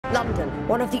London,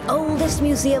 one of the oldest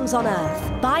museums on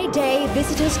Earth. By day,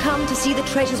 visitors come to see the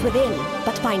treasures within,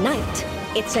 but by night,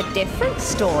 it's a different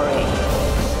story.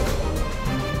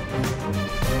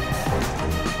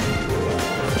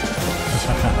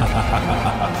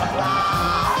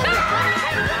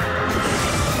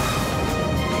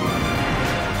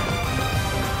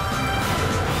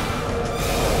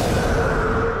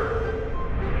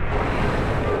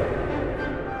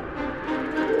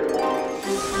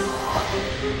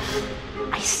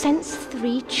 I sense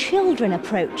 3 children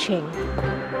approaching.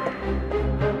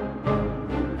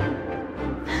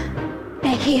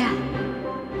 They're here.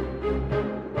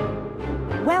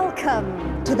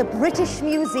 Welcome to the British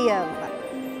Museum.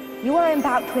 You are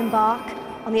about to embark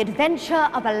on the adventure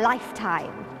of a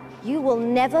lifetime. You will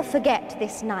never forget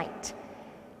this night.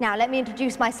 Now, let me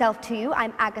introduce myself to you.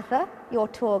 I'm Agatha, your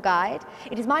tour guide.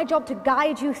 It is my job to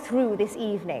guide you through this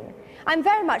evening. I'm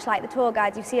very much like the tour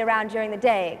guides you see around during the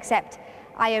day, except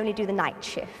I only do the night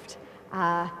shift.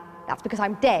 That's because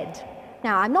I'm dead.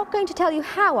 Now, I'm not going to tell you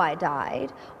how I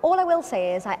died. All I will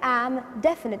say is I am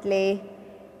definitely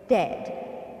dead.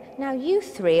 Now, you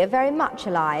 3 are very much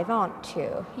alive, aren't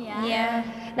you? Yeah.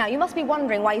 Now, you must be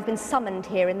wondering why you've been summoned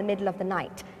here in the middle of the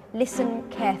night. Listen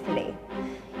carefully.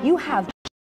 You have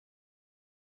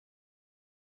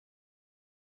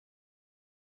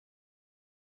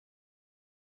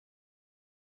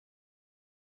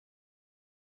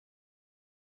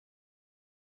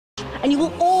and you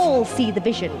will all see the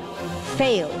vision.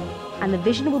 Fail, and the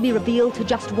vision will be revealed to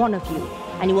just one of you,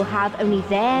 and you will have only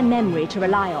their memory to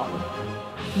rely on.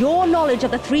 Your knowledge of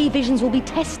the 3 visions will be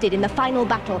tested in the final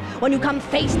battle when you come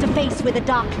face to face with the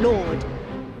Dark Lord.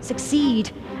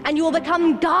 Succeed, and you will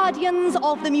become guardians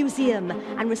of the museum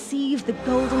and receive the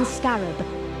golden scarab.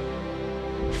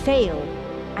 Fail,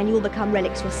 and you will become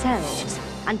relics yourselves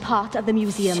and part of the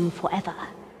museum forever.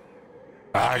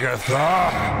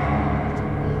 Agatha!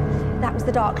 That was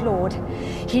the Dark Lord.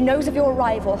 He knows of your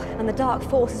arrival, and the Dark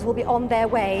Forces will be on their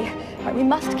way. Right, we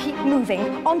must keep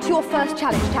moving. On to your first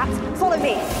challenge, chaps. Follow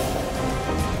me.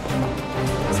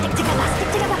 Stick together,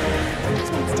 stick together.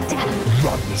 Jasmine, stick together.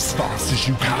 Run as fast as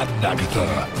you can,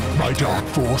 Agatha. My Dark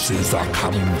Forces are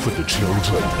coming for the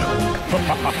children.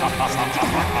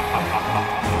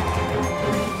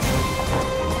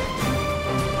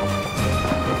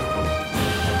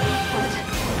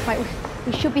 Right,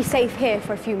 we should be safe here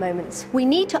for a few moments. We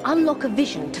need to unlock a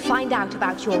vision to find out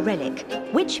about your relic,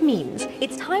 which means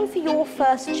It's time for your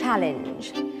first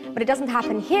challenge. But it doesn't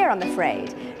happen here, I'm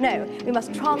afraid. No, we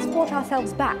must transport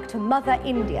ourselves back to Mother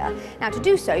India. Now, to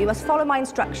do so, you must follow my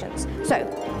instructions. So,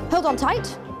 hold on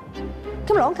tight.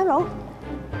 Come along, come along.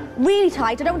 Really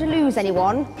tight, I don't want to lose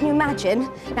anyone. Can you imagine?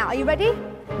 Now, are you ready?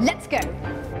 Let's go.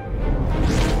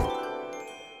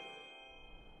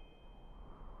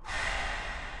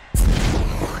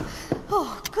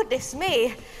 Oh, goodness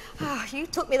me. Oh, you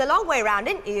took me the long way round,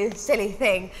 didn't you, silly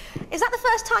thing? Is that the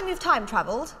first time you've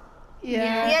time-travelled?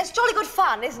 Yeah. Yeah, it's jolly good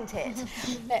fun, isn't it?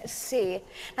 Let's see.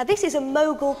 Now, this is a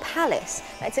Mughal palace.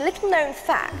 Now, it's a little-known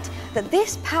fact that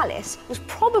this palace was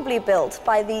probably built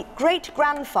by the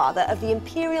great-grandfather of the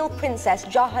imperial princess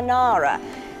Jahanara.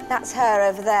 That's her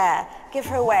over there. Give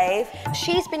her a wave.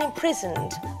 She's been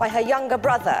imprisoned by her younger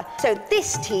brother. So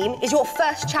this team is your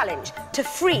first challenge, to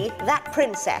free that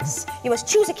princess. You must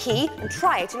choose a key and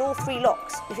try it in all 3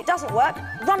 locks. If it doesn't work,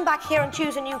 run back here and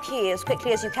choose a new key as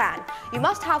quickly as you can. You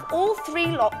must have all 3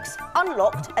 locks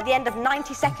unlocked at the end of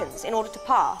 90 seconds in order to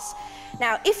pass.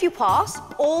 Now, if you pass,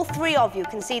 all 3 of you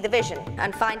can see the vision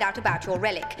and find out about your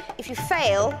relic. If you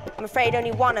fail, I'm afraid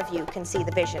only one of you can see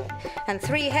the vision. And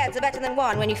 3 heads are better than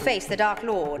 1 when you face the Dark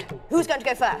Lord. Who's going to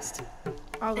go first?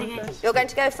 I'll go first. You're going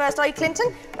to go first, are you,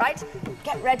 Clinton? Right,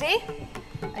 get ready.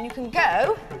 And you can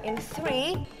go in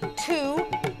 3, 2,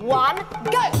 1,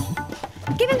 go!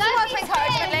 Give him some words of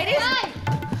encouragement, ladies.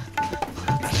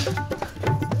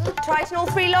 Try it in all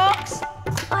 3 locks.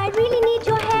 I really need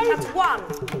your help. That's 1,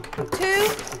 2,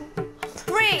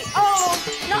 3. Oh,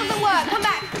 none of them work. Come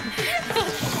back.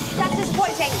 That's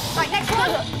disappointing. Right, next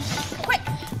one. Quick.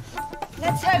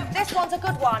 Let's hope this one's a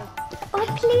good one. Oh,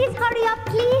 please, hurry up,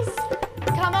 please.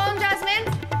 Come on, Jasmine.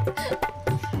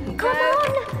 Come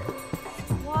on.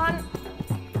 1,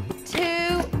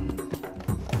 2,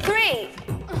 3.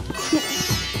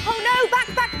 Oh, no,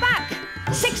 back.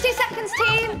 60 seconds,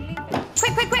 team.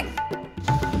 Quick, quick, quick.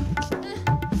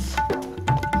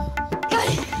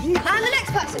 And the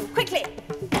next person, quickly.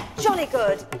 Jolly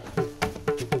good.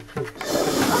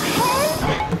 Oh,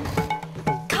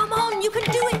 help! Come on, you can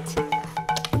do it.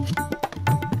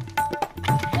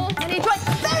 And enjoy.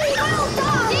 Very well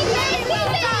done. Very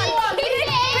well done.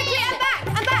 Quickly,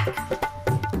 and back.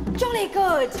 Jolly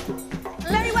good.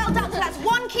 Very well done. So that's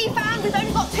one key found. We've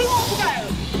only got 2 more to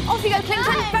go. Off you go,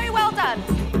 Clinton. Nice. Very well done.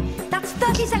 That's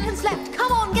 30 seconds left.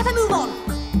 Come on, get a move on.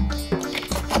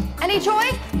 Any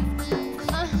joy?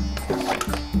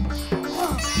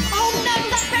 Oh no,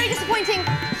 that's very disappointing.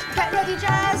 Get ready,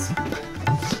 Jazz.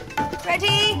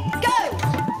 Ready, go.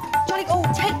 Jolly, oh,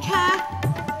 take care.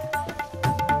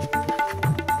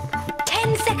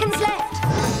 10 seconds left.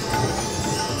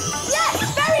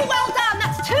 Yes, very well done.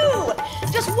 That's 2.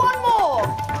 Just 1 more.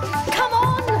 Come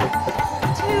on. 2, 1.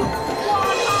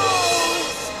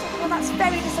 Oh, well, that's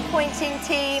very disappointing,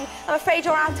 team. I'm afraid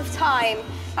you're out of time.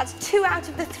 That's 2 out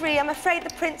of the 3. I'm afraid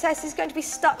the princess is going to be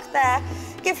stuck there.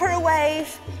 Give her a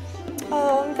wave.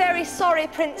 Oh, I'm very sorry,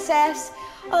 princess.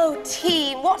 Oh,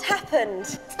 team, what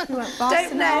happened? You weren't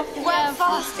fast enough. You weren't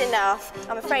fast enough.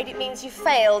 I'm afraid it means you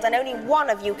failed and only one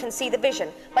of you can see the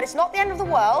vision. But it's not the end of the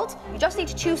world. You just need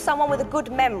to choose someone with a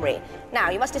good memory.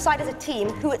 Now, you must decide as a team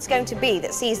who it's going to be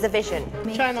that sees the vision.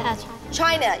 Me. China.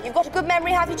 China, you've got a good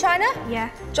memory, have you, China? Yeah.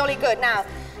 Jolly good. Now,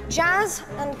 Jazz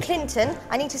and Clinton,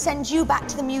 I need to send you back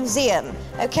to the museum,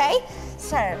 OK?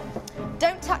 So,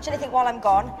 don't touch anything while I'm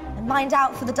gone, and mind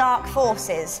out for the dark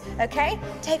forces, OK?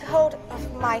 Take hold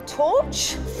of my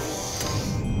torch.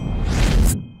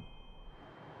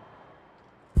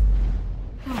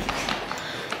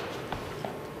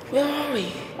 Where are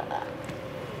we?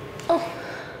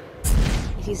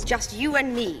 It is just you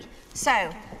and me. So,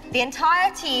 the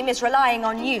entire team is relying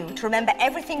on you to remember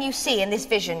everything you see in this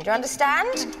vision. Do you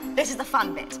understand? This is the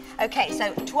fun bit. OK,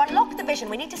 so to unlock the vision,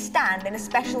 we need to stand in a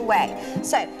special way.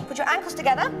 So, put your ankles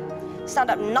together, stand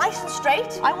up nice and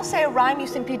straight. I will say a rhyme, you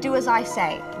simply do as I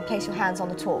say, and place your hands on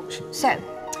the torch. So,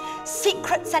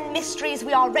 secrets and mysteries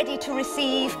we are ready to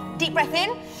receive. Deep breath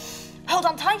in, hold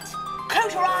on tight,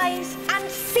 close your eyes,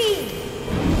 and see.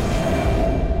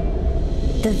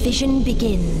 The vision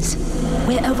begins.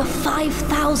 We're over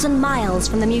 5,000 miles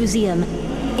from the museum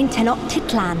in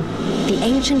Tenochtitlan, the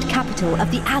ancient capital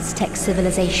of the Aztec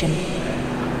civilization.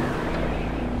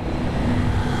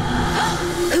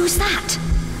 Who's that?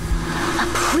 A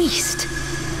priest.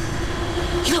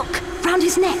 Look, round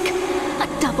his neck, a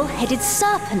double-headed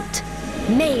serpent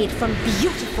made from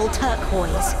beautiful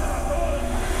turquoise.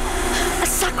 A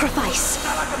sacrifice.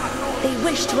 They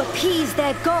wish to appease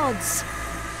their gods.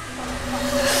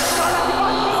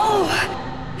 Oh,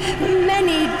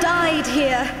 many died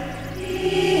here.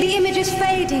 The image is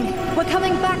fading. We're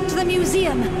coming back to the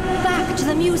museum. Back to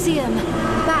the museum.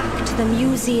 Back to the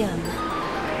museum.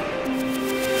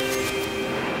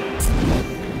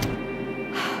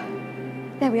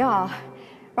 There we are.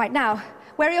 Right now,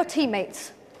 where are your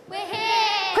teammates? We're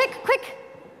here. Quick, quick.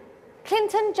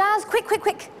 Clinton, Jazz, quick, quick,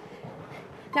 quick.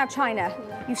 Now, China,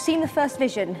 you've seen the first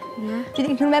vision. Yeah. Do you think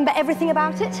you can remember everything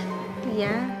about it?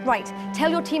 Yeah. Right. Tell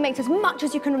your teammates as much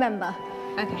as you can remember.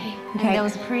 Okay. Okay. There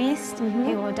was a priest.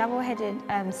 He wore a double-headed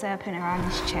serpent around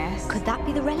his chest. Could that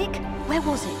be the relic? Where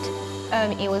was it?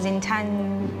 It was in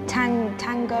Tango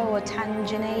or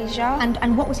Tanzania.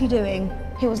 And what was he doing?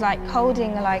 He was like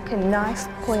holding like a knife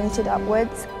pointed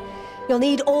upwards. You'll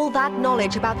need all that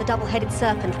knowledge about the double-headed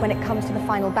serpent when it comes to the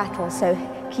final battle, so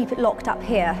keep it locked up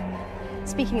here.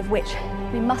 Speaking of which,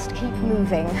 we must keep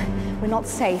moving. We're not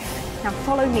safe. Now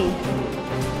follow me.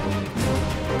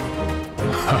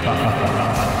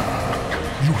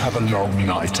 You have a long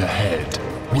night ahead.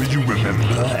 Will you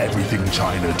remember everything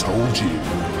China told you?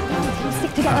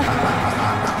 Stick together.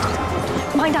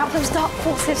 Mind out those dark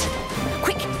forces.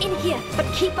 Quick, in here, but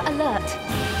keep alert.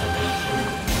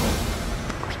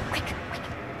 Quick.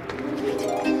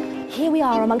 Here we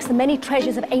are amongst the many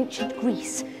treasures of ancient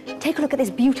Greece. Take a look at this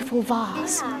beautiful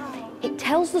vase. It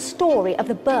tells the story of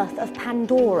the birth of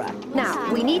Pandora.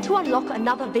 Now, we need to unlock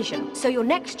another vision, so your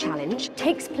next challenge...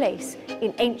 Takes place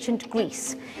in ancient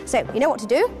Greece. So, you know what to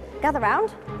do? Gather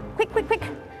round. Quick, quick, quick.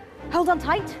 Hold on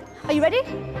tight. Are you ready?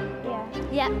 Yeah.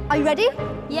 Yeah. Are you ready?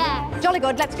 Yeah. Jolly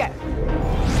good, let's go.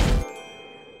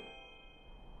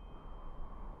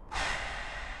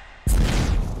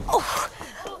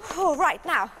 Oh, right,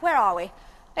 now, where are we?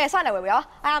 Yes, I know where we are.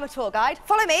 I am a tour guide.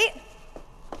 Follow me.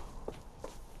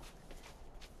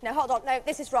 No, hold on. No,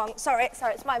 this is wrong. Sorry,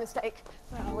 it's my mistake.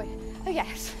 Where are we? Oh,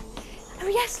 yes. Oh,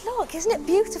 yes, look, isn't it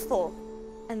beautiful?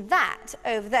 And that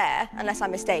over there, unless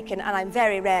I'm mistaken, and I'm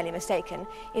very rarely mistaken,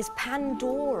 is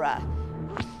Pandora.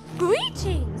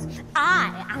 Greetings.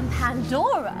 I am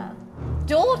Pandora,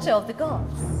 daughter of the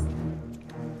gods.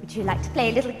 Would you like to play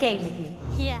a little game with me?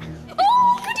 Yeah.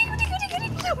 Oh, goody, goody, goody,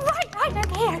 goody. Right,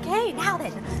 okay. Now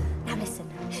then. Now listen.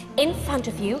 In front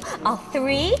of you are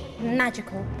 3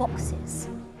 magical boxes.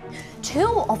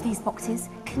 2 of these boxes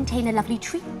contain a lovely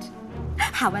treat.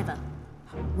 However,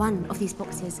 One of these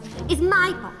boxes is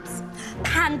my box,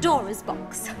 Pandora's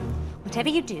box. Whatever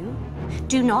you do,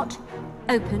 do not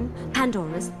open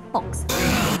Pandora's box.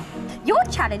 Your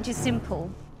challenge is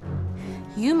simple.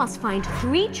 You must find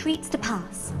 3 treats to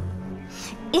pass.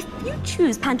 If you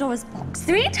choose Pandora's box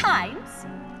 3 times,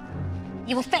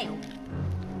 you will fail.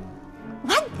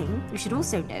 One thing you should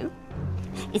also know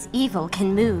is evil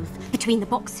can move between the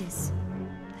boxes.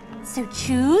 So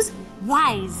choose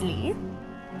wisely.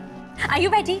 Are you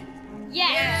ready?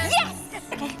 Yes! Yes!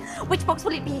 Okay, which box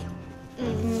will it be?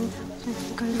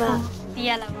 The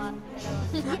yellow one.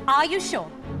 Are you sure?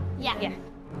 Yeah.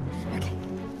 Okay,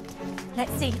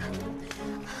 let's see.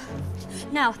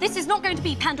 Now, this is not going to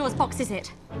be Pandora's box, is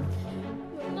it?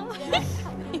 No.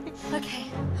 Okay,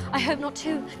 I hope not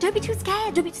too. Don't be too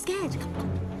scared, don't be too scared. Come on.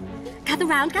 Gather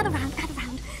round, gather round, gather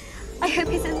round. I hope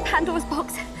it's in Pandora's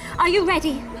box. Are you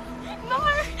ready? No.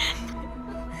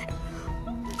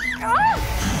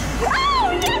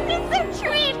 Oh, yes, it's a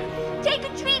treat! Take a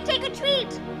treat, take a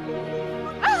treat!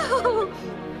 Oh,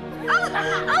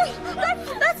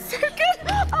 that's so good!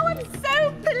 Oh, I'm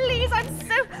so pleased,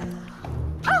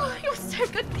 Oh, you're so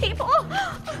good, people!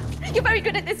 You're very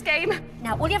good at this game.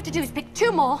 Now, all you have to do is pick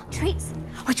 2 more treats.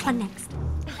 Which one next?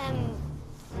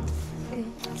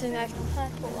 The most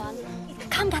purple one.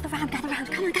 Come, gather round, come on,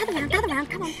 gather round,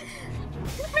 come on.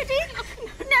 Ready?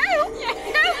 No!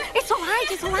 No! It's all right.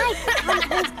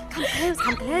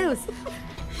 Come close.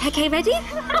 Okay, ready? You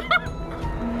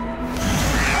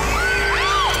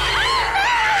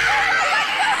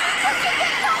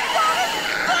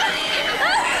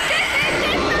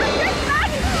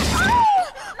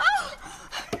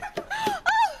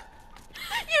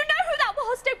know who that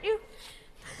was, don't you?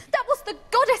 That was the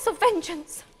goddess of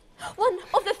vengeance. One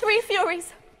of the 3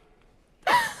 Furies. I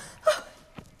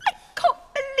can't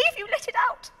believe you let it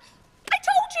out. I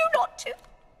told you not to.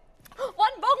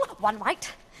 1 wrong, 1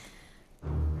 right.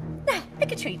 Now,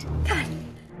 pick a treat. Come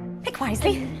on. Pick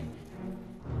wisely.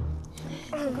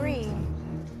 Green.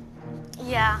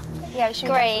 Yeah. Yeah, we should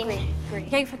Green. go for green.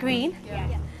 Going for green?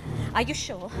 Yeah. Are you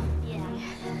sure? Yeah.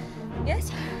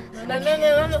 Yes? No,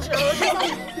 I'm not sure.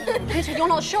 Peter, you're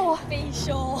not sure? Be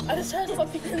sure. I just heard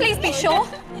something. Please be sure.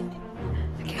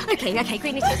 Okay,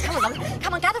 green it is.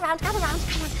 Come on, gather round. Come on,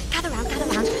 gather round.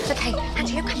 Okay, and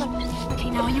you, come on. Okay,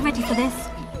 now are you ready for this?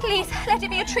 Please, let it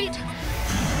be a treat.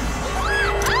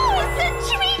 Oh, it's a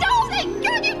treat! Oh, thank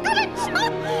God, you've got a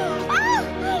shot!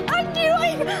 Oh,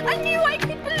 I knew I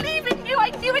could believe in you. I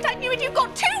knew it. You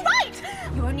got 2 right.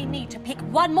 You only need to pick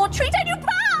 1 more treat and you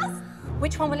pass.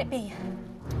 Which one will it be?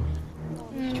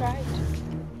 Right.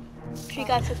 Should we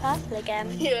go for purple again?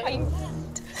 Yeah.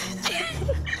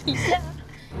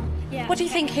 Yeah. What are you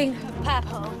thinking?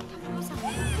 Purple.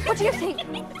 What do you think?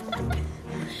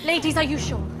 Ladies, are you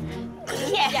sure?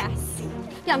 Yes.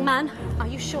 Young man, are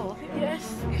you sure?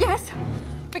 Yes. Yes.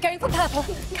 We're going for purple.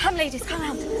 Come, ladies, come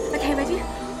round. Okay, ready?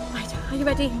 Right, are you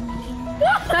ready?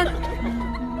 Done.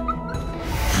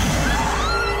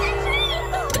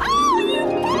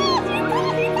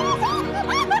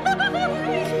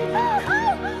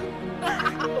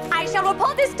 I shall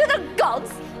report this to the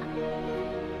gods.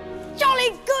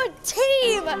 Jolly good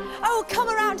team! Oh, come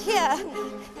around here.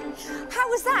 How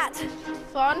was that?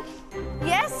 Fun.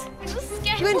 Yes? It was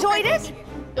scary. You enjoyed it?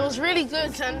 It was really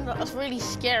good and it was really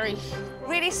scary.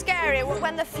 Really scary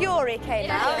when the Fury came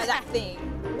out. that thing.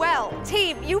 Well,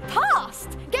 team, you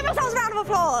passed. Give yourselves a round of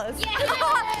applause. Yeah. And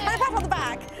a pat on the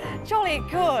back. Jolly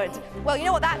good. Well, you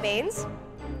know what that means?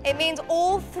 It means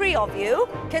all 3 of you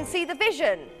can see the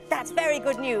vision. That's very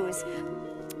good news.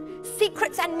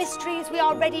 Secrets and mysteries we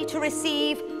are ready to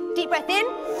receive. Deep breath in.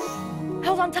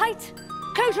 Hold on tight.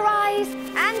 Close your eyes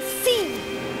and see.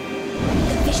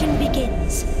 The vision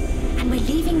begins, and we're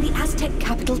leaving the Aztec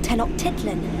capital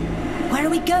Tenochtitlan. Where are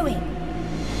we going?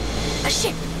 A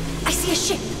ship! I see a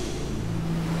ship!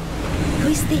 Who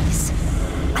is this?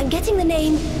 I'm getting the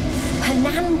name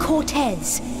Hernan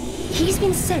Cortez. He's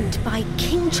been sent by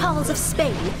King Charles of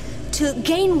Spain to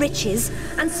gain riches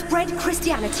and spread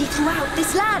Christianity throughout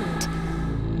this land.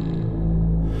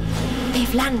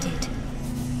 They've landed.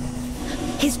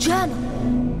 His journal.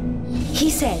 He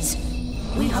says,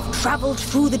 "We have traveled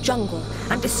through the jungle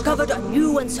and discovered a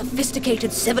new and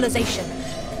sophisticated civilization.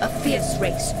 A fierce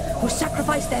race who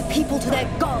sacrifice their people to their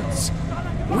gods.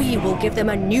 We will give them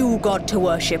a new god to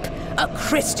worship, a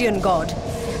Christian god.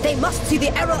 They must see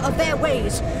the error of their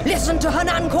ways, listen to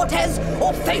Hernan Cortez,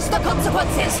 or face the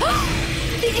consequences."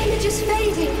 The image is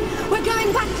fading. We're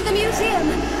going back to the museum.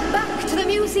 Back to the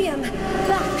museum.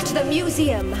 Back to the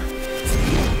museum.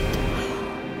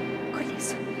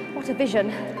 Goodness, what a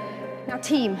vision. Now,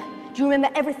 team, do you remember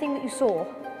everything that you saw?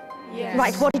 Yes.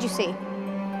 Right, what did you see?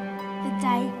 The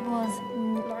date was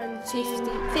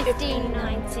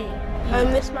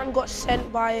 1590. This man got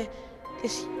sent by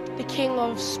the king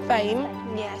of Spain,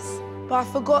 Yes. but I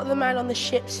forgot the man on the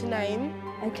ship's name.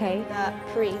 Okay. The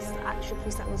priest, the actual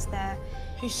priest that was there.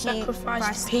 Who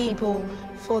sacrificed people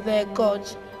for their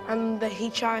gods, and he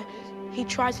tried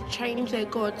to change their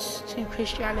gods to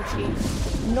Christianity.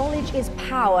 Knowledge is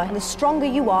power, and the stronger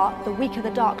you are, the weaker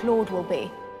the Dark Lord will be.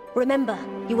 Remember,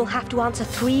 you will have to answer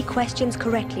 3 questions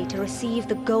correctly to receive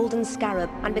the Golden Scarab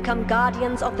and become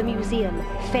guardians of the museum.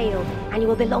 Fail, and you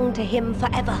will belong to him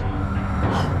forever.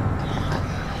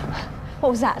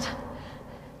 What was that?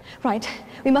 Right,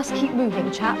 we must keep moving,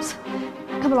 chaps.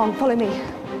 Come along, follow me.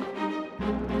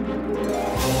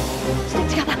 Stick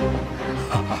together.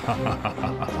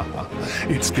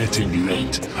 It's getting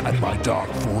late, and my dark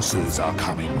forces are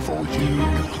coming for you.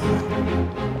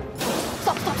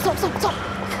 Stop, stop, stop, stop, stop!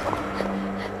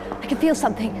 I can feel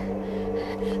something.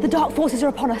 The dark forces are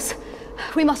upon us.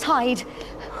 We must hide.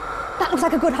 That looks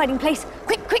like a good hiding place.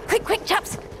 Quick, quick, quick, quick,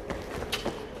 chaps!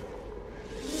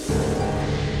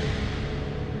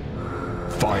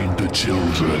 Find the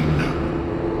children.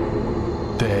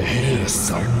 They're here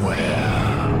somewhere.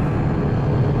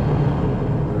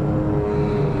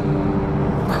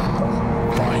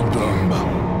 Find them.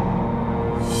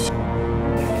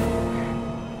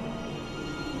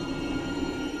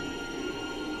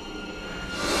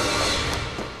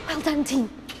 Well done, team.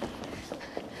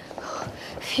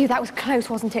 Phew, that was close,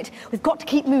 wasn't it? We've got to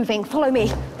keep moving. Follow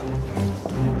me.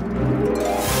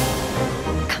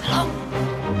 Come along.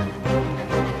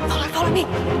 Follow me.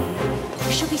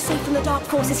 We should be safe from the dark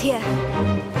forces here.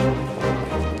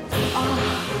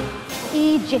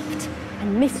 Egypt,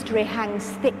 and mystery hangs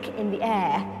thick in the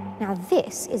air. Now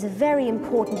this is a very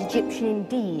important Egyptian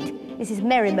indeed. This is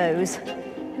Merimose.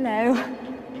 Hello.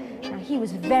 Now he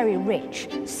was very rich,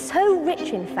 so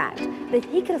rich in fact that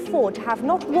he could afford to have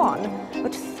not 1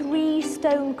 but 3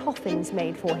 stone coffins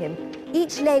made for him.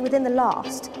 Each lay within the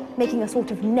last, making a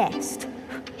sort of nest.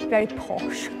 Very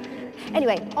posh.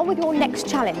 Anyway, on with your next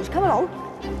challenge. Come along.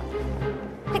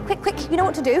 Quick, quick, quick. You know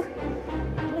what to do.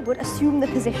 Would assume the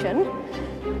position.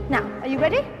 Now, are you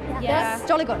ready? Yes.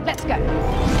 Jolly good. Let's go.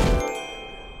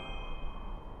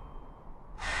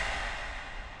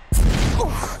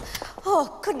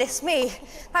 Oh, goodness me.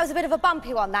 That was a bit of a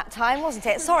bumpy one that time, wasn't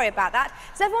it? Sorry about that.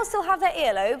 Does everyone still have their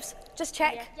earlobes? Just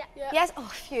check. Yeah. Yes? Oh,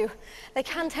 phew. They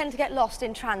can tend to get lost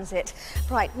in transit.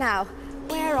 Right, now,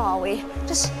 where are we?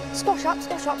 Just squash up,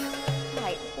 squash up.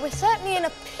 Right, we're certainly in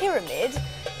a pyramid,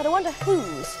 but I wonder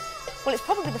whose. Well, it's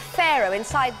probably the pharaoh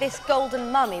inside this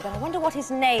golden mummy, but I wonder what his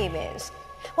name is.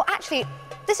 Well, actually,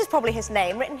 this is probably his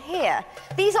name written here.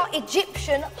 These are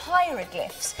Egyptian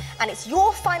hieroglyphs, and it's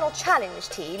your final challenge,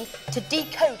 team, to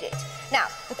decode it. Now,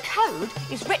 the code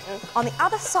is written on the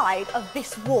other side of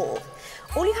this wall.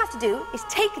 All you have to do is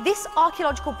take this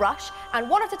archaeological brush and,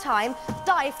 one at a time,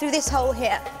 dive through this hole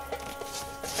here.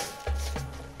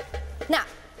 Now,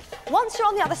 once you're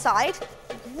on the other side,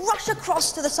 rush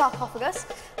across to the sarcophagus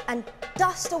and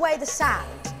dust away the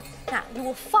sand. Now, you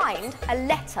will find a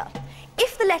letter.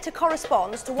 If the letter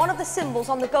corresponds to one of the symbols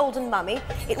on the golden mummy,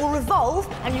 it will revolve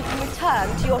and you can return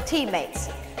to your teammates.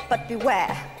 But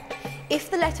beware, if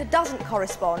the letter doesn't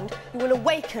correspond, you will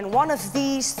awaken one of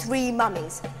these 3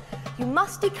 mummies. You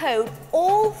must decode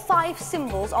all 5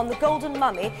 symbols on the golden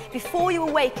mummy before you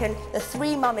awaken the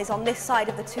 3 mummies on this side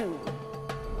of the tomb.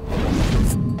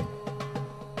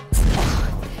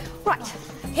 Right,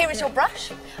 here is your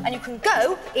brush, and you can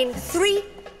go in 3,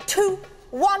 2,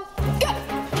 1, go!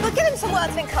 Well, give him some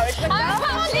words of encouragement now.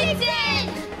 Got it!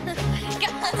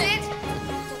 Got it!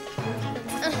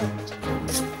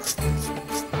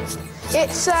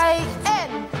 It's a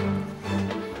M.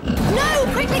 No!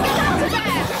 Quickly get out of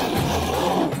there!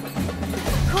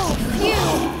 Cool, phew!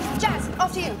 Jazz,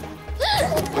 after you.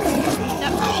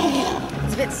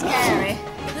 It's a bit scary.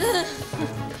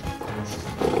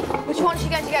 Which one are you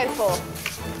going to go for?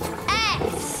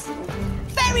 S!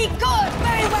 Very good!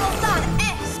 Very well done!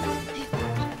 S!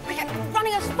 Okay,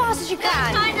 running as fast as you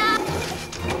can.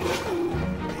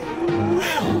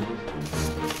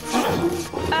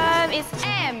 It's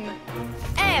M.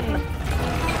 M.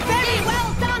 Very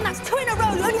well done! That's 2 in a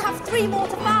row. You only have 3 more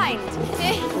to find.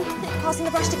 Passing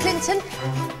the brush to Clinton.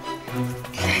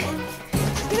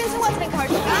 Give him some words of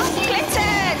encouragement.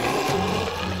 Clinton!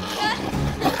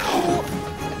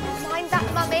 Mind that,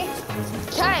 mummy.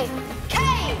 K. K!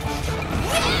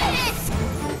 Yes!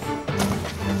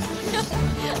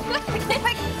 Quick, quick,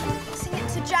 quick. Sing it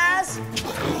to Jazz.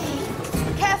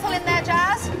 Careful in there,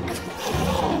 Jazz.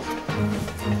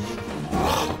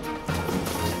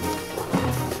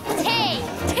 T.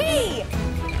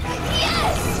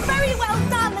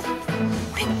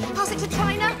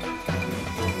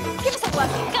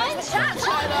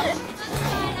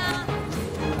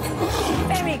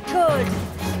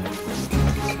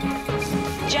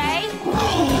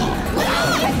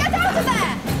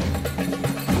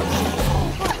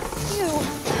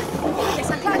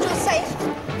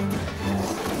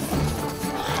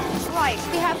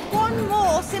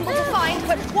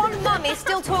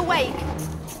 take?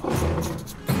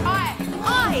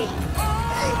 I.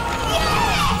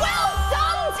 Yes! Well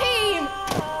done, team!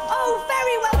 Oh,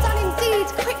 very well done indeed.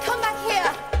 Quick, come back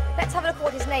here. Let's have a look at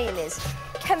what his name is.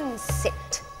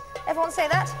 Chemsit. Everyone say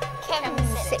that?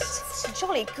 Chemsit.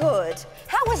 Jolly good.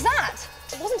 How was that?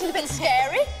 Wasn't it a bit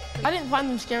scary? I didn't find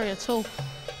them scary at all.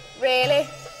 Really?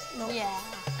 No. Yeah.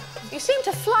 You seemed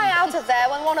to fly out of there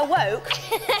when one awoke.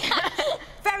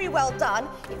 Very well done.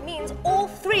 It means all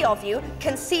three of you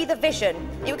can see the vision.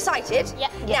 You excited? Yeah.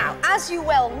 Now, as you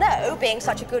well know, being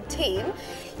such a good team,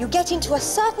 you get into a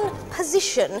certain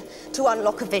position to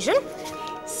unlock a vision.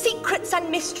 Secrets and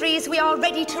mysteries we are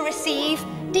ready to receive.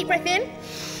 Deep breath in.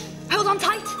 Hold on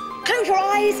tight. Close your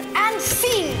eyes and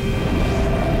see.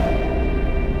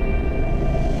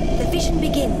 The vision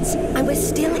begins, and we're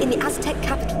still in the Aztec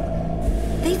capital.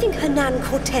 They think Hernan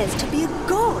Cortez to be a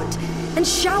god and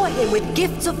shower him with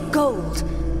gifts of gold.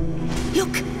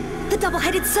 Look, the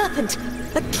double-headed serpent,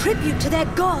 a tribute to their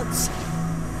gods.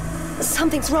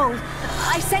 Something's wrong.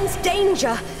 I sense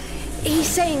danger. He's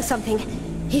saying something.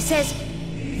 He says,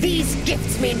 "These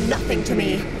gifts mean nothing to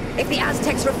me. If the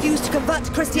Aztecs refuse to convert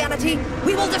to Christianity,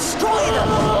 we will destroy them,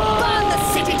 burn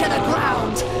the city to the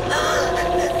ground."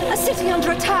 A city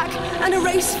under attack and a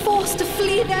race forced to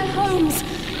flee their homes.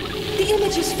 The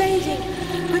image is fading.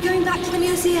 We're going back to the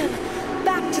museum.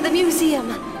 Back to the museum.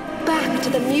 Back to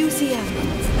the museum.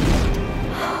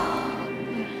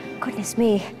 Goodness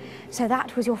me. So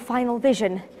that was your final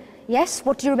vision. Yes?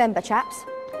 What do you remember, chaps?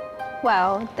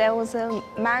 Well, there was a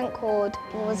man called,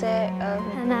 what was it?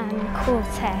 Hernan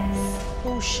Cortez.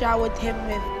 Who showered him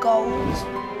with gold.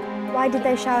 Why did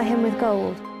they shower him with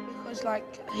gold? Because, like,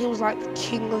 he was, like, the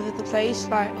king of the place.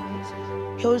 Like,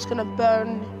 he was going to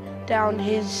burn down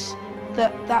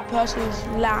that person's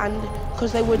land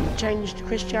because they wouldn't change to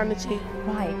Christianity.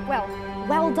 Right.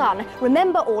 Well done.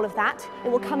 Remember all of that.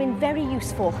 It will come in very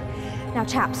useful. Now,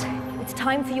 chaps, it's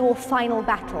time for your final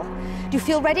battle. Do you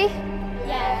feel ready?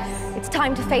 Yes. It's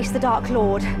time to face the Dark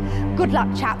Lord. Good luck,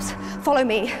 chaps. Follow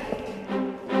me.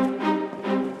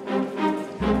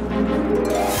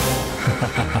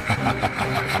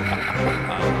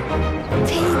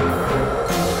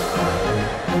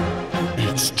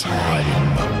 It's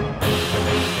time.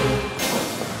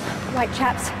 Right,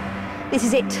 chaps. This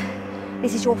is it.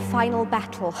 This is your final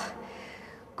battle.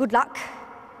 Good luck.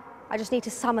 I just need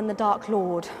to summon the Dark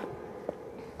Lord.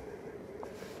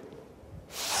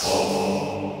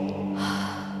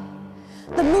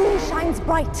 The moon shines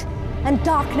bright and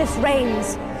darkness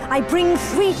reigns. I bring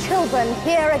 3 children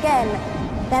here again.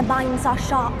 Their minds are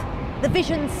sharp, the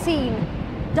vision's seen.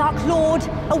 Dark Lord,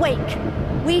 awake.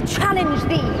 We challenge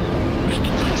thee.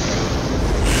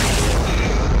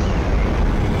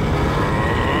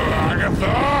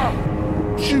 Agatha!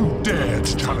 You dare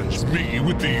to challenge me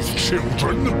with these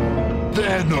children?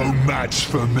 They're no match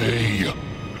for me.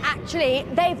 Actually,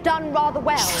 they've done rather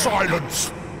well.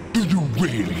 Silence! Do you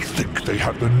really think they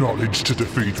have the knowledge to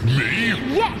defeat me?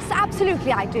 Yes,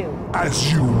 absolutely I do.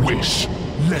 As you wish.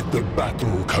 Let the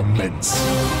battle commence.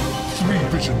 3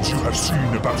 visions you have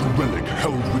seen about a relic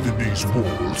held within these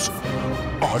walls.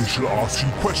 I shall ask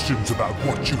you questions about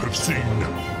what you have seen.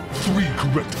 3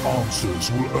 correct answers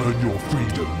will earn your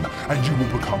freedom, and you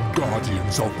will become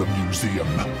guardians of the museum.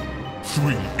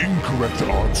 3 incorrect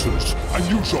answers, and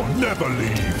you shall never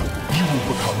leave. You will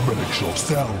become relics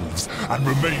yourselves, and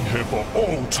remain here for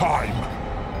all time.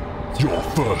 Your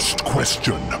first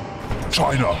question.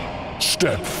 China,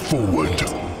 step forward.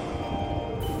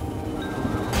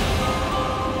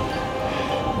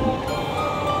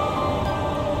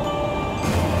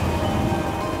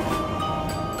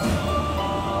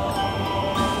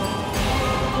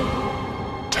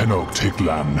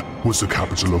 Tenochtitlan was the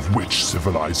capital of which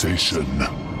civilization?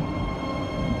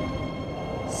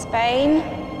 Spain.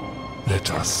 Let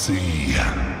us see.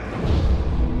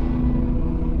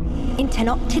 In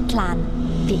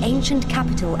Tenochtitlan, the ancient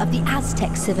capital of the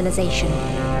Aztec civilization.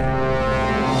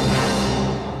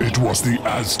 It was the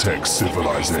Aztec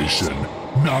civilization.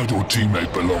 Now your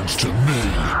teammate belongs to me.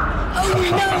 Oh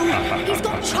no! He's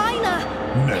got China!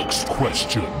 Next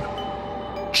question.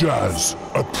 Jazz,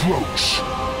 approach.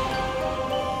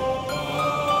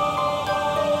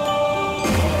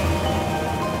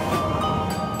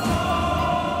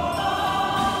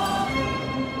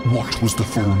 What was the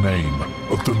full name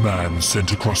of the man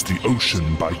sent across the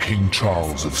ocean by King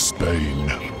Charles of Spain?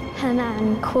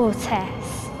 Hernan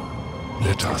Cortez.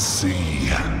 Let us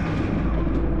see.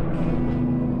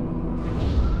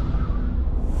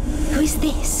 Who is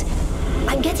this?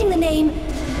 I'm getting the name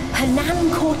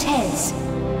Hernan Cortez.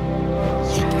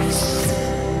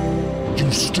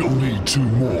 You still need 2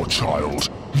 more, child.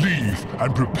 Leave leave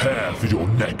and prepare for your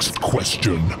next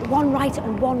question. One right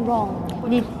and one wrong. We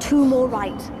need 2 more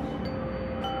right.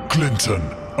 Clinton,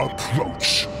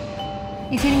 approach.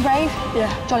 You feeling brave?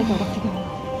 Yeah. Jolly good, off you go.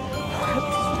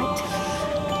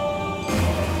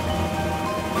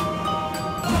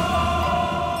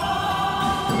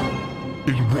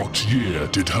 In what year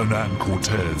did Hernan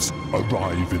Cortez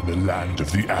arrive in the land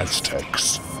of the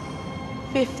Aztecs?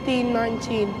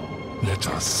 1519. Let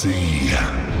us see.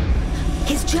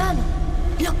 His journal.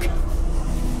 Look.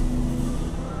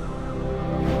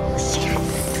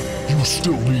 You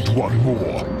still need 1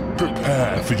 more.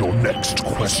 Prepare for your next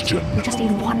question. We just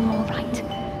need 1 more right.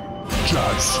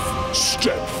 Jazz,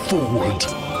 step forward.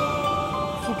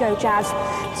 Off you go, Jazz.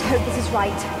 Let's hope this is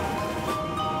right.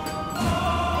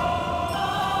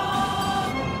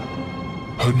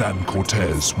 Hernan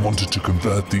Cortez wanted to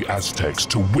convert the Aztecs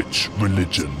to which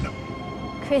religion?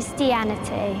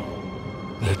 Christianity.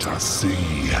 Let us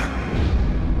see.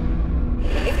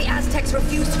 If the Aztecs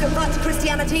refuse to convert to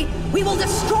Christianity, we will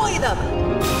destroy them!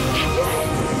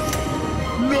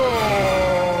 No!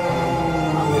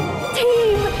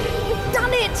 Team! You've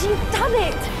done it! You've done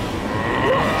it!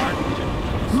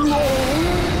 No!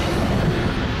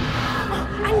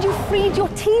 And you freed your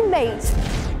teammates!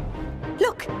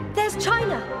 Look, there's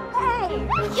China! Hey!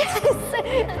 Yes!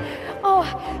 Oh,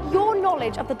 your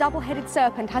knowledge of the double-headed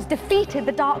serpent has defeated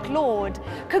the Dark Lord.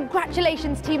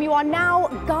 Congratulations, team. You are now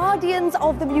guardians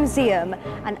of the museum,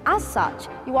 and as such,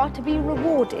 you are to be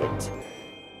rewarded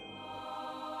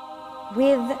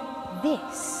with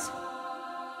this.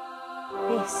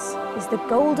 This is the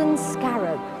Golden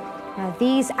Scarab. Now,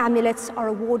 these amulets are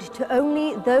awarded to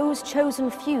only those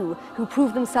chosen few who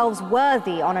prove themselves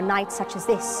worthy on a night such as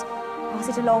this. Pass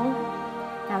it along.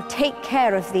 Now, take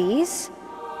care of these,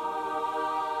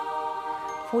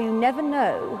 for you never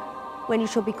know when you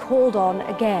shall be called on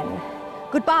again.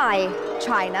 Goodbye,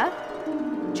 China,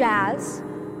 Jazz,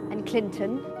 and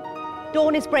Clinton.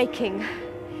 Dawn is breaking.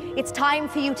 It's time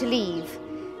for you to leave.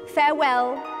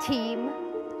 Farewell, team.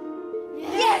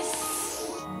 Yes!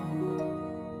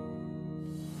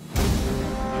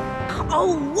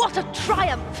 Oh, what a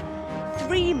triumph!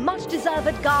 3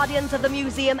 much-deserved guardians of the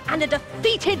museum and a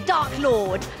defeated Dark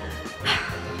Lord.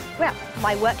 Well,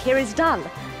 my work here is done.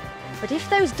 But if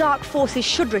those dark forces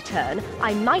should return,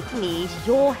 I might need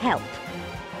your help.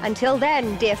 Until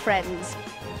then, dear friends,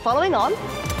 following on.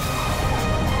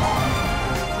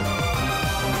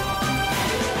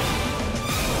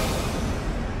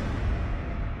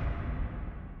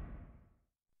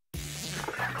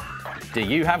 Do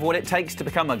you have what it takes to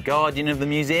become a guardian of the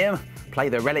museum? Play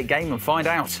the Relic game and find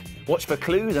out. Watch for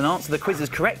clues and answer the quizzes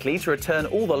correctly to return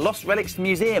all the lost relics to the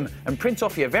museum and print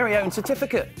off your very own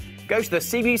certificate. Go to the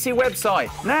CBBC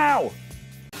website now!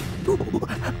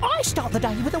 I start the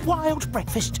day with a wild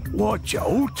breakfast. Watch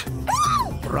out!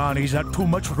 Granny's had too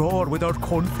much raw with her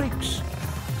cornflakes.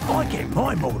 I get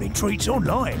my morning treats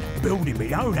online, building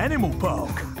my own animal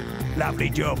park. Lovely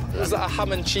job. Was that a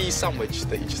ham and cheese sandwich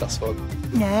that you just asked for?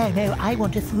 No, I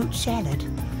want a fruit salad.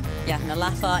 You're having a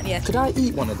laugh, aren't you? Could I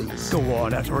eat one of these? Go on,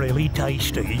 that's really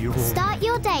tasty. Start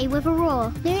your day with a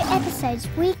roar. New episodes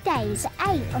weekdays at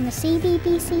 8 on the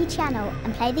CBBC channel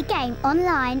and play the game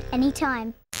online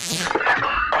anytime.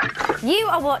 You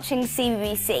are watching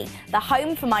CBBC, the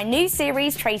home for my new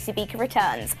series Tracy Beaker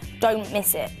Returns. Don't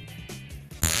miss it.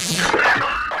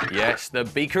 Yes, the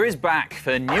Beaker is back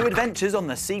for new adventures on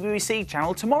the CBBC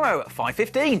channel tomorrow at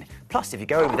 5:15. Plus, if you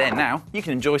go over there now, you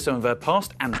can enjoy some of her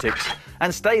past antics.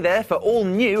 And stay there for all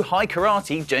new high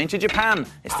karate Journey to Japan.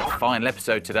 It's the final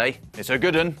episode today. It's a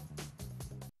good one.